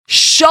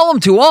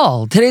Shalom to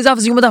all! Today's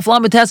office is Yoma Daf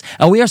Lamed Tes,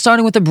 and we are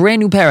starting with a brand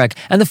new parak.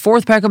 And the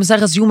fourth parak of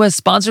Maseches Yoma is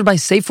sponsored by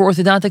Safe for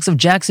Orthodontics of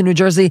Jackson, New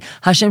Jersey.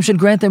 Hashem should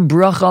grant them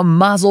bracha,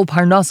 mazel,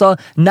 parnasa,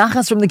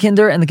 nachas from the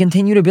kinder, and the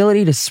continued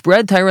ability to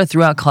spread Torah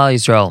throughout Klal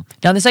Yisrael.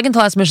 Now, in the second to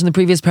last mission, the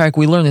previous parak,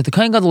 we learned that the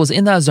Kohen Gadol was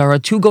in the Azara,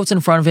 2 goats in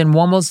front of him,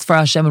 one was for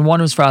Hashem and one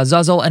was for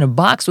Azazel, and a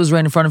box was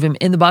right in front of him.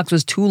 In the box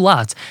was 2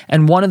 lots,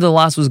 and one of the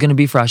lots was going to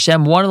be for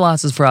Hashem, one of the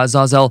lots is for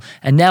Azazel,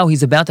 and now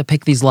he's about to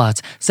pick these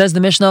lots. Says the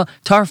Mishnah,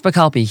 Tarf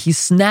Bakalpi, he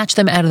snatched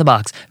them out of the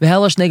box,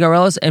 V'helash ne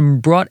garelas,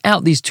 and brought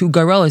out these 2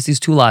 garelas, these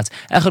 2 lots.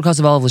 Echad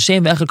kasav alav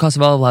l'shem, v'echad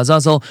kasav alav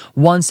l'Azazel.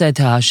 One said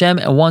to Hashem,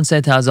 and one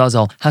said to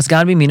Azazel.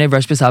 Hasgan b'minei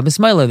v'resh besav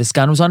b'smaila. The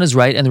sgan was on his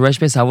right, and the resh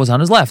besav was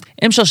on his left.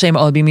 Im shel shem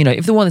al b'minei.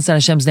 If the one that said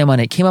Hashem's name on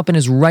it came up in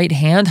his right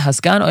hand,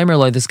 Hasgan omer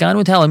loy. The sgan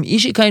would tell him,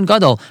 Ishi kain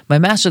gadol, my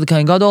master the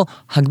kain gadol,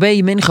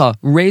 hagbei mincha,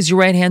 raise your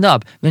right hand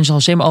up. Min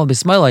shel shem al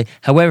b'smaila.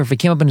 However, if it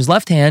came up in his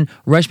left hand,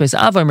 resh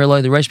besav omer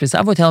loy. The resh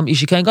besav would tell him,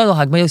 Ishi kain gadol,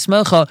 hagbei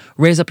smailcha,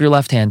 raise up your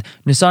left hand.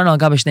 Nisarn al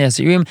gabesh nei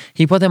asirim.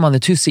 He put them on the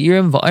 2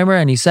 seirim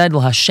v'omer, and he said,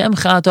 L'Hashem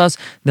chatos,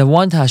 the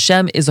one to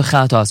Hashem is a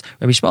chatos.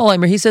 Rabbi Shmuel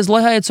Omer, he says, Lo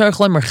hayat tzarich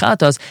lemer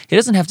chatos. He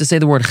doesn't have to say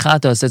the word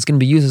chatos that's going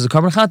to be used as a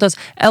carbon chatos.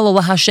 Elo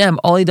LaHashem.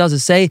 All he does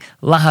is say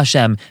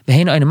LaHashem.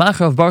 V'heinu ein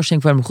machar of Baruch Shem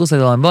kvar mechusay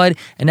de'lan,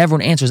 and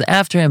everyone answers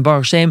after him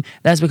Baruch Shem.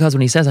 That's because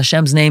when he says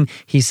Hashem's name,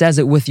 he says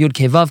it with Yud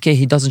Kei Vav Kei.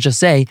 He doesn't just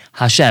say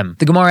Hashem.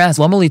 The Gemara asks,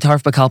 Lama li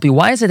tarf bakalpi.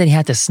 Why is it that he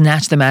had to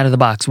snatch them out of the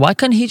box? Why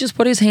couldn't he just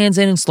put his hands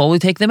in and slowly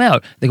take them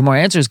out? The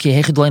Gemara answers, Ki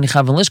heichad lo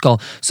nichav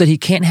lishkol, so that he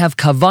can't have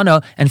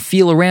kavana and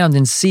feel around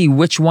and see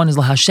which one is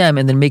LaHashem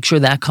and then make sure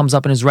that comes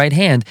up in his right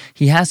hand.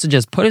 He has to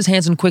just put his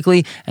hands in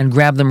quickly and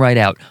grab them right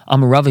out.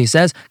 Amarav,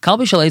 says,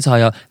 Kalbi shel eitz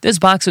haya. This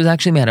box was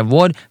actually made of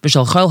wood,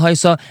 v'shel chayil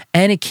haisa,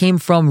 and it came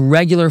from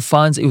regular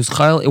funds. It was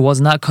chayil, it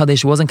was not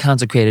kadesh, it wasn't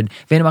consecrated.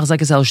 And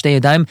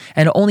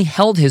it only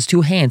held his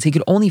 2 hands. He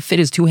could only fit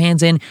his 2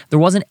 hands in. There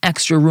wasn't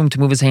extra room to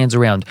move his hands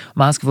around.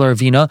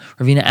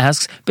 Ravina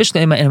asks,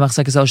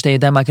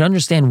 I can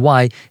understand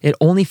why it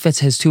only fits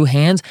his 2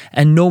 hands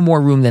and no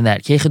more room than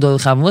that.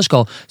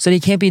 So that he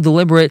can't be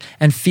deliberate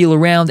and feel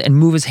around and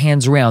move his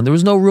hands around. There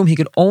was no room. He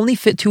could only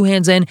fit 2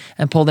 hands in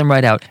and pull them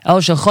right out.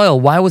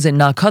 Why was it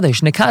not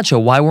Kaddish?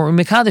 Nekadsha, why weren't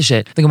we Mekadesh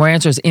it? The Gemara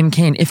answers, Im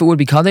Kain, if it would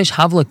be Kaddish,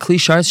 Havla Kli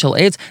Sharis Shel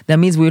Eitz, that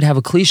means we would have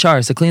a Kli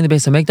Sharis, a Kli in the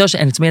base of Mikdash,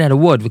 and it's made out of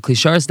wood. With Kli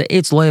Sharis, the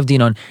Eitz Loy of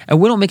Dinon. And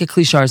we don't make a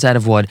Kli Sharis out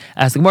of wood.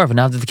 Ask the Gemara,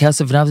 V'navda the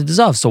Kesef, V'navda the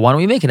Zav. So why don't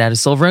we make it out of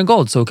silver and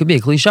gold? So it could be a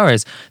Kli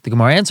Sharis. The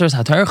Gemara answers,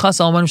 HaTorah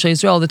Chasal Manim Shel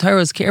Yisrael, the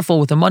Torah is careful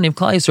with the money of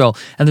Klal Yisrael,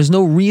 and there's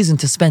no reason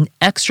to spend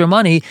extra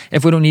money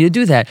if we don't need to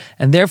do that.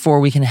 And therefore,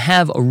 we can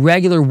have a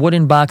regular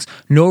wooden box,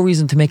 no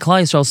reason to make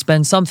Klal Yisrael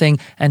spend something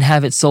and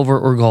have it silver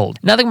or gold.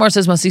 Now the Gemara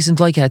says, Masisin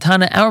Tlaike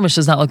Tana, our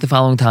Mishnah does not like the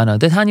following Tana.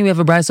 The Tanya we have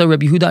a brayso,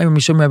 Rabbi Yehuda and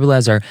Mishum Rabbi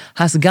Lezer.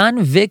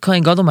 Hasgan v'Kohen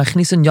Kohen Gadol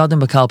machnisin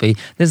yadim b'kalpi.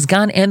 The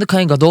Sgan and the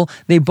Kohen Gadol,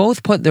 they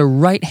both put their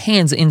right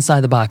hands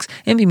inside the box.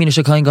 In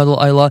B'minasha Kohen Gadol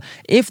Ayla,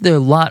 if the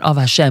lot of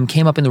Hashem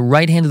came up in the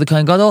right hand of the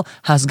Kohen Gadol,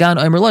 Hasgan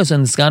Omer Lois,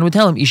 and the Sgan would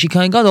tell him, Ishi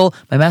Kohen Gadol,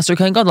 my master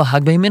Kohen Gadol,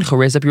 Hagbei Mincha,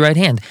 raise up your right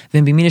hand.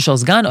 Then B'minasha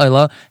Sgan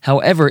Ayla,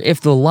 however,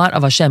 if the lot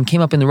of Hashem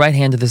came up in the right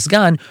hand of the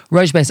Sgan,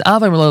 Rosh Beis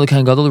Av Omer Lo the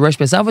Kohen Gadol, the Rosh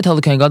Beis Av would tell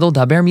the Kohen Gadol,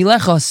 Daber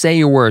Milecha, say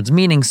your words,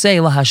 meaning say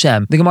La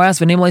Hashem. The Gemara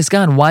asks, V'neim Lo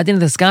Sgan, why didn't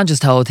the Sgan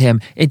just tell it to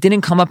him? It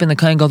didn't come up in the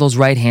Kohen Gadol's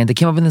right hand, it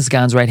came up in the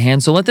Sgan's right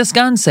hand, so let the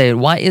Sgan say it.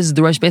 Why is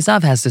the Rosh Beis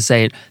Av has to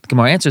say it? The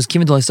Gemara answers,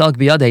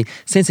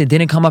 since it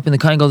didn't come up in the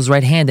Kohen Gadol's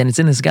right hand and it's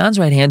in the Sgan's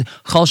right hand,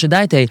 Chal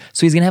Shadaite,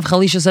 so he's going to have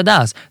Chalisha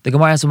Sadas. The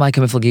Gemara asks,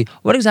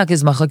 what exactly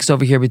is machlekes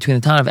over here between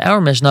the Tana of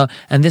our Mishnah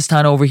and this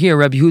Tana over here,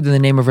 Rabbi Yehuda in the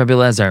name of Rabbi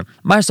Lezer?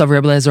 Marsav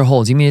Rabbi Lezer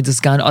holds, you mean it's the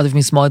Sgan Adif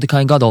Mismal the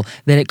Kohen Gadol,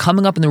 that it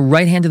coming up in the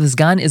right hand of the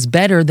Sgan is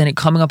better than it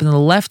coming up in the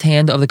left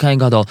hand of the Kohen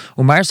Gadol.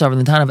 Marsav in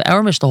the Tana of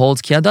our Mishnah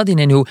holds,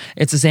 Kiadadinenu,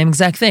 it's the same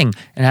exact thing.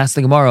 And asks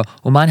the Gemara,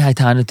 Uman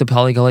Haitana to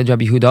Pali Galed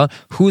Rabbi Yehuda,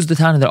 who's the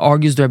Tana that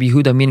argues Rabbi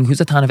Yehuda, meaning who's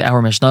the Tana of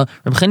our Mishnah?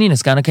 Reb Chanina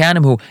Skana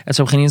Kahanim, who? It's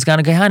Reb Chanina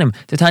Skana Kahanim.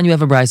 The Tana you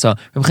have a brayso.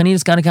 Reb Chanina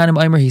Skana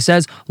Kahanim Aimer, he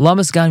says,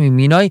 Lama Sgan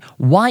Miminoi,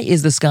 why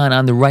is the Sgan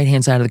on the right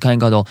hand side of the Kohen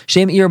Gadol?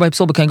 Shem Ir by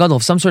Psol Kohen Gadol.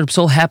 If some sort of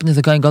psol happened to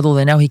the Kohen Gadol,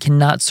 then now he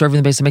cannot serve in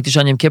the base of Mikdash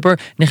on Yom Kippur.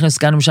 Nichnas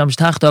Sgan Misham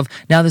Shtachtav.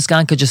 Now the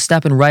Sgan could just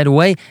step in right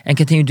away and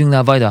continue doing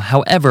the Avodah.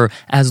 However,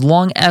 as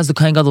long as the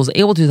Kohen Gadol is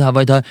able to do the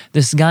Avodah,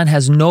 the Sgan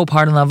has no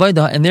part in the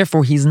Avodah, and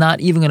therefore he's not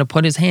even going to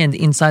put his hand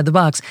inside the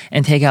box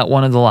and take out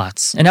one of the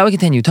lots. And now we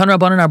continue. Tan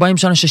Rabbanan Arbaim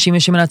Shana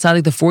Shashim Shimon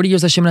HaTzadik. The 40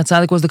 years of Shimon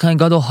HaTzadik was the Kohen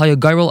Gadol. Haya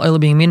Gairol Oil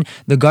B'Yamin.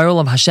 The Gairol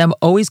of Hashem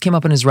always came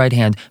up in his right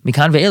hand.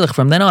 Mikan ve'elech.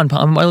 From then on,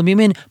 Pa'am Oil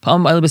B'Yamin,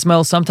 Pa'am Oil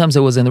B'Smail. Sometimes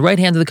it was in the right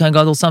hand of the Kohen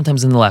Gadol,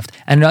 sometimes in the left.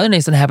 And another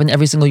nice that happened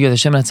every single year. The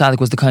Shimon HaTzadik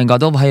was the Kohen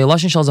Gadol. Haya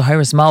Lashon Shal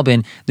Zahiris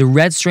Malbin. The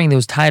red string that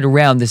was tied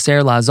around the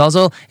Seir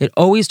LaAzazel, it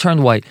always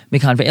turned white.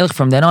 Mikan ve'elech.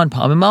 From then on,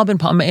 Pa'am Malbin,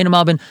 Pa'am Me'ena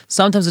Malbin.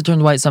 Sometimes it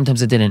turned white,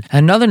 sometimes it didn't.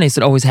 And another nice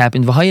that always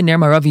happened. V'haya Ner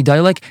Maravi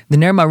Dailek. The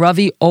Ner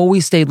Maravi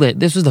always stayed lit.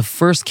 This was the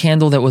first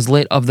candle that was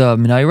lit of the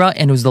menorah,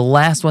 and it was the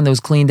last one that was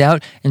cleaned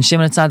out. In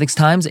Shimon HaTzadik's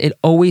times, it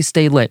always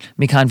stayed lit.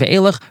 Mikan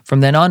ve'elech.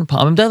 From then on,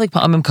 Pa'amim Dailek,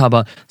 Pa'amim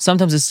Kaba.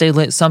 Sometimes it stayed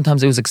lit,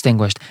 sometimes it was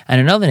extinguished.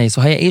 And another nice,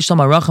 so Haya Eish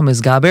Maracham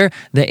is Gaber.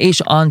 The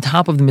Eish on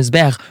top of the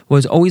Mizbech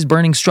was always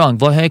burning burning strong.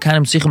 The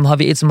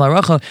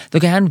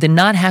Kohanim did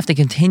not have to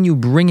continue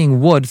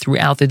bringing wood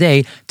throughout the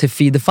day to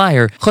feed the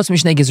fire.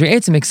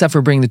 Except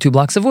for bringing the 2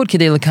 blocks of wood,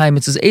 they had to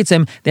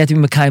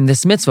be Mekayim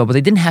this mitzvah, but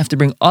they didn't have to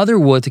bring other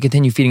wood to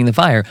continue feeding the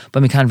fire.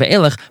 But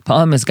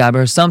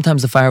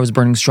sometimes the fire was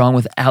burning strong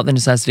without the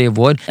necessity of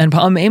wood, and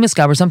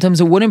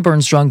sometimes it wouldn't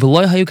burn strong. They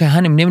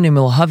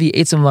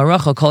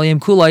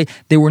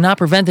were not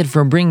prevented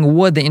from bringing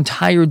wood the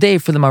entire day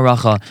for the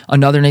maracha.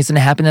 Another nation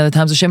happened at the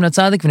times of Shemoneh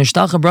Tzadik. There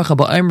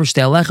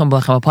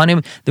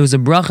was a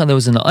bracha that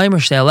was in the Omer,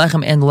 Shtei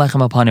Alechem, and the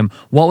Lechem upon him.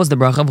 What was the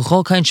bracha?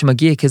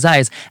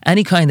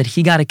 Any kind that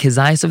he got a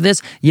kezayis of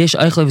this, there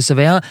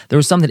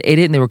was some that ate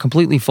it and they were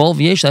completely full.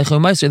 There's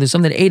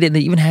some that ate it and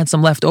they even had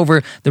some left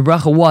over. The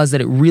bracha was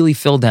that it really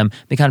filled them.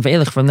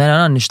 From then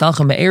on, there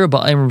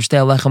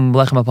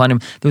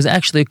was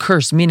actually a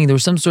curse, meaning there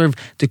was some sort of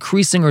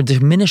decreasing or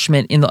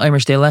diminishment in the Omer,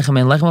 Shtei Alechem,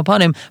 and Lechem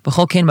upon him.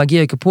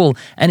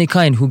 Any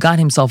kind who got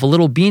himself a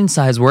little bean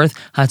size worth,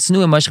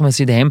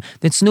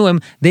 the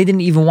tznuim, they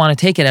didn't even want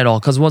to take it at all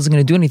because it wasn't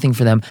going to do anything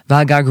for them.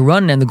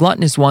 And the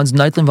gluttonous ones,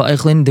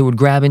 they would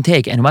grab and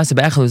take. And it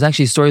was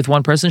actually a story with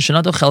one person.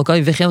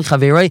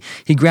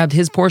 He grabbed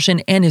his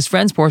portion and his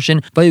friend's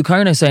portion.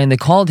 And they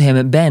called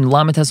him Ben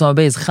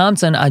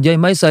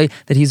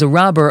that he's a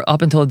robber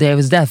up until the day of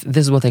his death.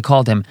 This is what they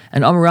called him.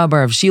 And Amar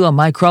Rabbar of Shila,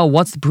 Mikra,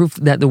 what's the proof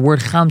that the word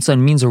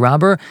Chamsan means a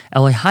robber?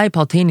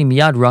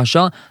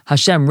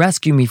 Hashem,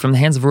 rescue me from the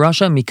hands of a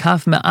Rasha,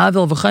 mikaf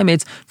me'avil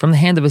v'chaimetz, from the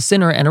hand of a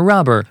sinner and a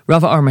robber.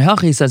 Rava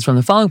Armehachi says from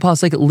the following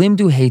pasuk,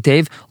 Limdu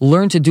heitev,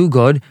 learn to do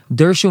good,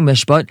 Dershu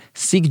mishpat,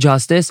 seek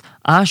justice,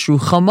 Ashru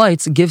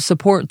chamaitz, give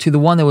support to the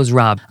one that was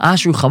robbed.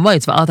 Ashru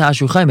chamaitz v'alta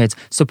ashru chaimetz,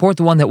 support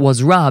the one that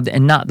was robbed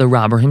and not the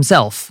robber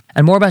himself.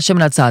 And more about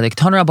Shemoneh Tzadik.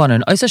 Tan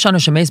Rabbanan, Oisa Shana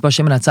Shemeis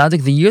Shemoneh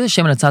Tzadik, the year that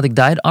Shemoneh Tzadik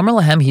died, Amar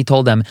Lahem, he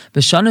told them,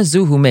 B'shana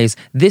Zuhu Meis,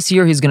 this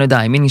year he's going to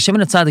die. Meaning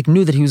Shemoneh Tzadik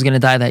knew that he was going to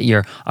die that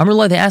year. Amar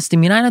Lahem, they asked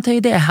him,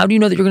 how do you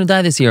know that you're going to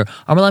die this year?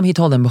 Amar Lahem, he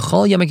told them,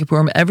 B'chol Yom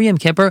Kippurim, every Yom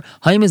Kippur,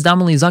 Hayim is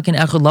damali zaken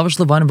echad lavash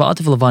levanim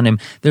va'atif levanim.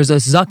 There's a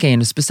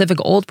zaken, a specific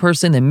old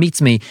person that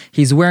meets me.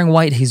 He's wearing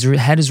white, his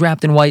head is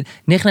wrapped in white.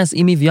 Nichnas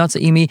imi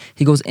v'yatza imi.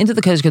 He goes into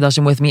the Kodesh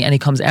Kodashim with me and he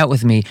comes out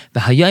with me.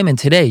 V'hayim, and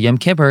today, Yom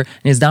Kippur, and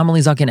his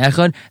damali zaken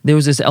echad, there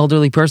was this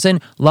elderly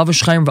person,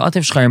 lavash chayim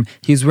va'atif chayim.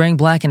 He was wearing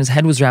black and his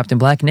head was wrapped in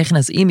black.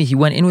 Nichnas imi, he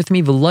went in with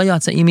me, v'lo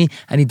yatza imi,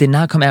 and he did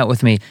not come out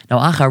with me. Now,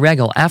 achar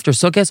regel, after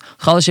Sukkot,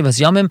 chalashivas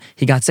yamim,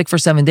 he got sick for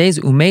 7 days,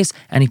 umeis,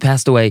 and he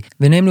passed away.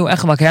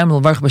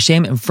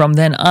 And from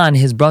then on,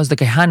 his brothers, the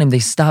Kehanim, they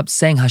stopped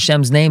saying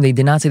Hashem's name. They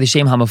did not say the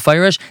Shem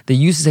HaMefarish. They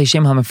used to say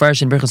Shem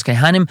HaMefarish in Birchos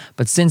Kehanim,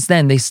 but since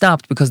then, they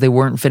stopped because they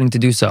weren't fitting to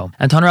do so.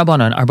 And Tan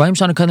Rabbanan,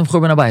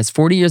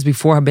 40 years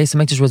before Beis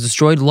HaMikdash was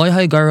destroyed, the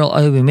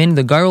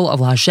Garul of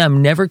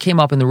Hashem never came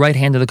up in the right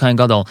hand of the Kohen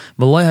Gadol.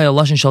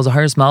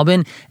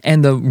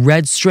 And the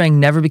red string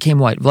never became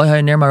white. And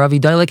the Ner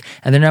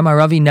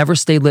Maravi never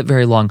stayed lit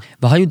very long.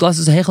 And the doors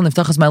of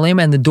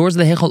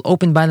the Heichal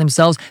opened by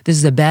themselves. This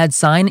is a bad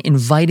sign,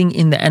 inviting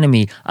in the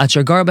enemy.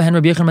 Until Rabbi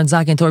Yochanan ben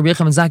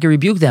Zakkai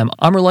rebuked them.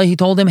 Amar, he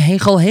told him,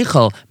 Heichal,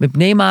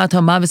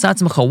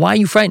 why are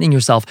you frightening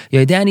yourself?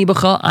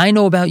 I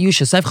know about you.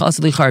 You're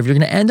going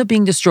to end up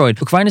being destroyed.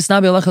 And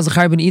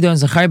Zachar ben Ido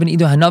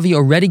Hanavi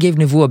already gave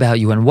nevuah about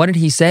you. And what did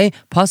he say?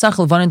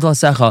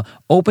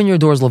 Open your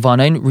doors,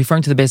 Levanin,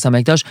 referring to the Beis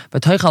HaMikdash,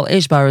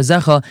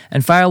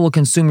 and fire will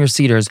consume your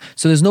cedars.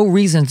 So there's no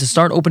reason to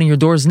start opening your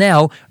doors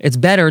now. It's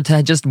better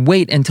to just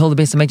wait until the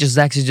Beis HaMikdash is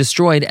actually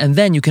destroyed, and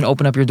then you can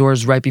open up your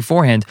doors right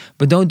beforehand.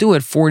 But don't do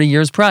it 40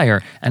 years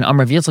prior. And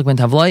Amar Yitzchak ben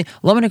Tavlai,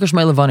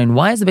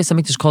 why is the Beis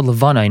HaMikdash called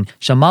Levanin?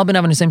 Shamal ben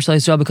Avanim Shel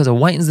Yisrael, because it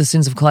whitens the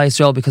sins of Klal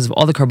Yisrael because of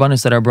all the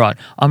karbanos that are brought.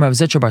 Amar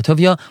Zitra bar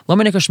Tovia,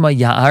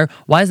 Ya'ar,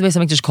 why is the Beis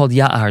HaMikdash called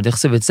Ya'ar? The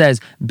Chesiv, it says,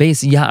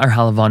 Beis Ya'ar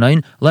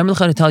HaLevanin. Let me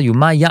tell you,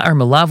 Ma Ya'ar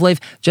Melavlev,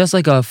 just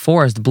like a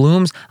forest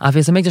blooms,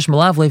 Beis HaMikdash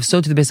Melavlev,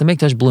 so to the Beis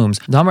HaMikdash blooms.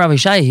 The Amar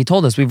Avishai, he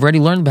told us, we've already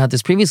learned about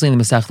this previously in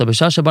the Masechta,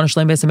 B'shasha ban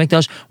Shleim Beis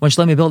HaMikdash, when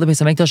Shlomo built the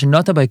Beis HaMikdash, and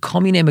Nata by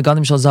Komine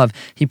Megadim Shel Zav,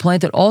 he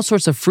planted all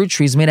sorts of fruit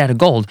trees made out of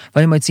gold,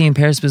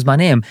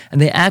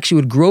 and they actually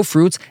would grow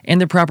fruits in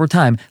the proper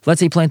time. Let's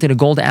say he planted a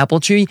gold apple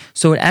tree,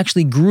 so it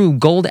actually grew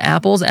gold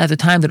apples at the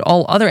time that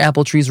all other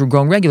apple trees were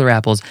growing regular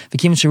apples.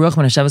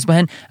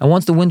 And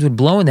once the wind would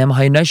blow in them,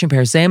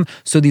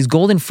 so these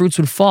golden fruits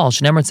would fall.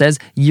 Shneimar says,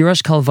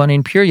 Yirash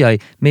kalvanin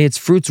piryai, may its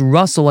fruits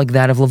rustle like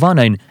that of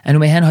Levanin.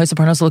 And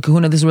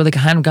this is where the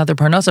Kahanim got their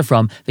parnasa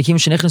from.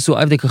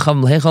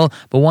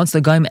 But once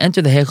the Gaim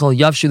entered the Heichal,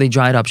 Yavshu, they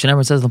dried up.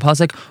 Shneimar says in the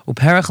pasuk,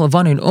 Uperach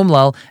Levanin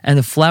umlal, and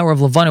the flower of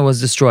Levanin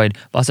was destroyed.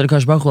 But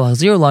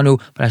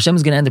Hashem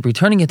is going to end up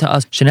returning it to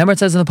us. Shneimar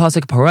says in the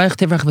pasuk, Parach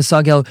tivrach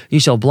v'sagel, you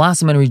shall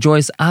blossom and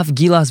rejoice. Af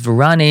gilas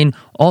v'ranein,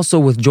 also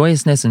with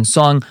joyousness and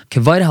song.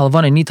 Kevayt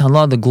haLevanin nitan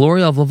la, the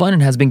glory of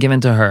Levanin has been given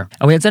to her.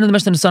 And we had said in the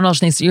Mishnah,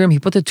 he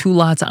put the 2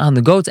 lots on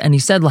the goats, and he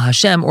said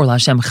LaHashem or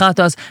LaHashem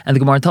Chatas, and the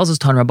Gemara tells us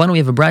Tan Rabban we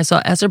have a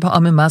brisa Eser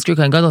Pa'amim Maskir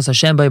Kohen Gadol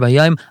Hashem Bay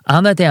Bayayim.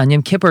 On that day on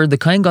Yom Kippur, the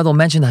Kohen Gadol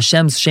mentioned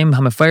Hashem's Shem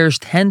Hamefarish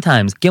 10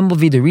 times. Gimel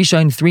Vidoy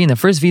Rishon, 3 in the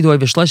first Vidoy,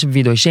 V'shlosh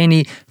Vidoy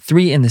Sheni,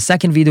 3 in the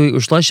second Vidoy,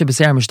 Ushlosh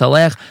B'Ser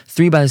Mishtalech,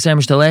 3 by the Ser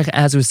Mishtalech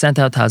as it was sent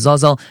out to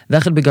Azazel,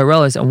 Vechad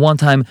B'Garelis, and 1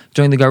 time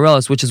during the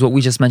Garelis, which is what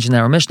we just mentioned in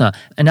our Mishnah.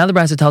 And now the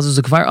brisa tells us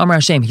Kvar Amar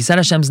Hashem. He said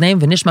Hashem's name,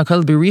 V'nishma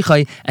Kol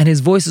B'Yerichai, and his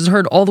voice is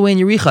heard all the way in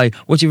Yerichai,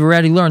 which you've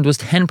already learned was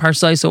 10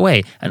 parsais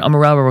away. And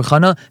Amar Rabba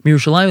Rechana,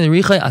 Mirushalayim and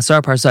Yerichai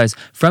Asar parsais.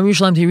 From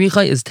Yerushalayim to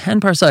Yerichai is 10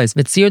 parsais.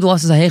 Mitzir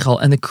Delasas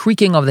HaHeichal, and the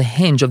creaking of the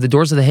hinge of the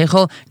doors of the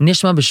Heichal,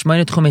 Nishma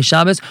B'Shmoineh Tchumei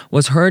Shabbos,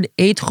 was heard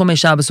 8 Tchumei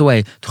Shabbos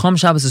away. Tchum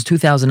Shabbos is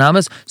 2,000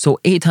 amas, so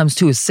 8 times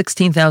 2 is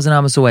 16,000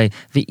 amas away.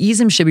 The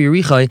Izim Shebi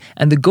Yerichai,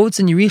 and the goats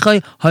in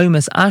Yerichai,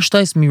 Hayumes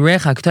Ashtais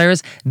Mirech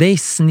HaKtairas, they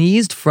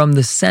sneezed from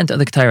the scent of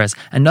the Ktairas.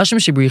 And Nashim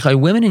Shebi Yerichai,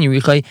 women in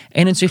Yerichai,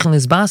 Einen Tzrichen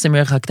Lizbas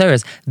Mirech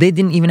HaKtairas, they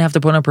didn't even have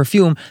to put on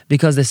perfume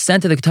because the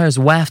scent of the Ktairas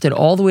wafted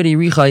all the way to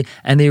Yerichai,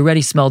 and they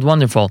already smelled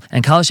wonderful.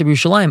 And Kala Shebi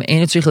Yerushalayim,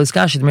 Einen Tzrichen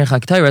Lizkashit Mirech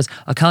HaKtairas,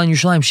 a Kala in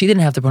Yerushalayim, she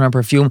didn't have to put on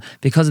perfume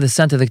because of the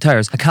scent of the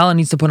Ktairas. A Kala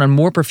needs to put on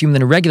more perfume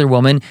than a regular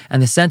woman,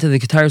 and the scent of the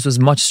Ktairas was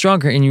much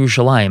stronger in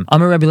Yerushalayim.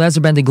 Amar Rabbi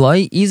Lezer ben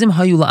Deglai, Izim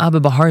Hayu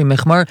La'aba Bahari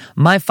Mechmar,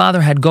 my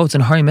father had goats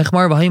in Hari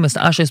Mechmar, V'hayu Mas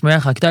Ashes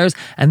Merech HaKtairas,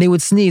 and they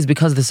would sneeze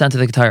because of the scent of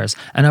the Ktairas.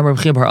 And Amar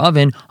Rabbi Chia bar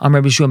Avin, Amar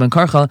Rabbi Shua ben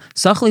Karcha,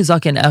 Sachli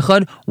Zaken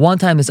Echad, one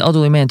time this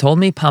elderly man told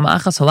me, Pam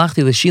Achas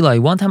Halachti L'Shilai,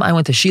 one time I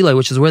went to Shilai,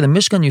 which is where the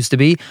Mishkan used to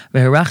be,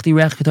 V'herachti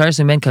Rech Ktairas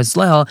and Ben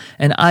Kazleha,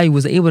 and I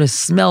was able to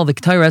smell the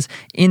Ktairas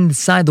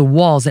inside the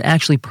walls that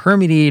actually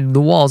permeated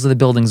the walls of the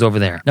buildings over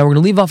there. Now we're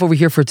going to leave off over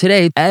here for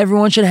today.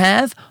 Everyone should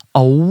have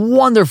a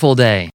wonderful day.